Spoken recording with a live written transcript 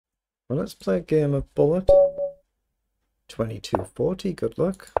Well, let's play a game of bullet. 2240, good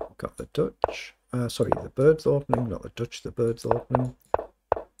luck. Got the Dutch. Sorry, the bird's opening, not the Dutch, the bird's opening.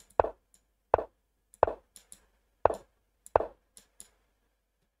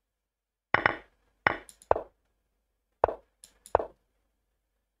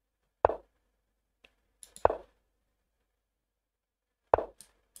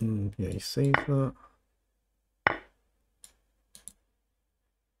 Yeah, you see that.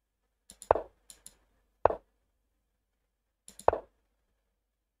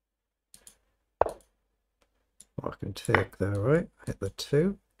 I can take there, right? Hit the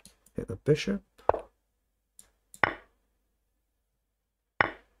 2, hit the bishop.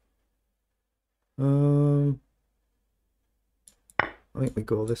 I think we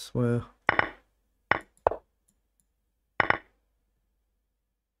go this way.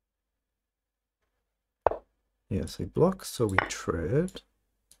 Yes, he blocks, so we trade.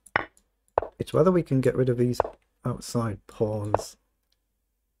 It's whether we can get rid of these outside pawns.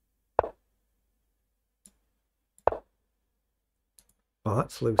 Oh,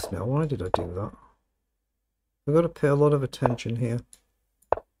 that's loose now. Why did I do that? We've got to pay a lot of attention here.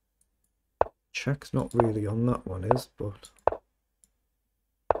 Check's not really on that one, is, but...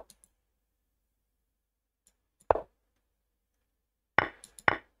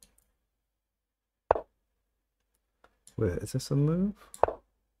 Wait, is this a move?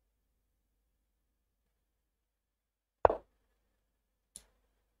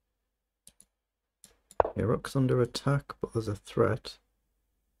 Yeah, rook's under attack, but there's a threat.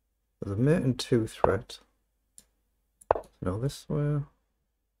 There's a mate and 2 threat. No, this way.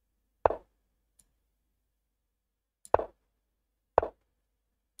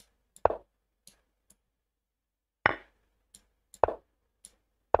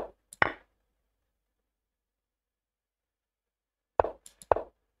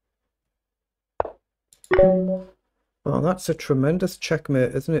 Oh, that's a tremendous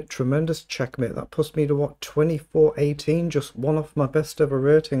checkmate, isn't it? Tremendous checkmate. That puts me to what, 24-18? Just one off my best ever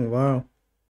rating. Wow.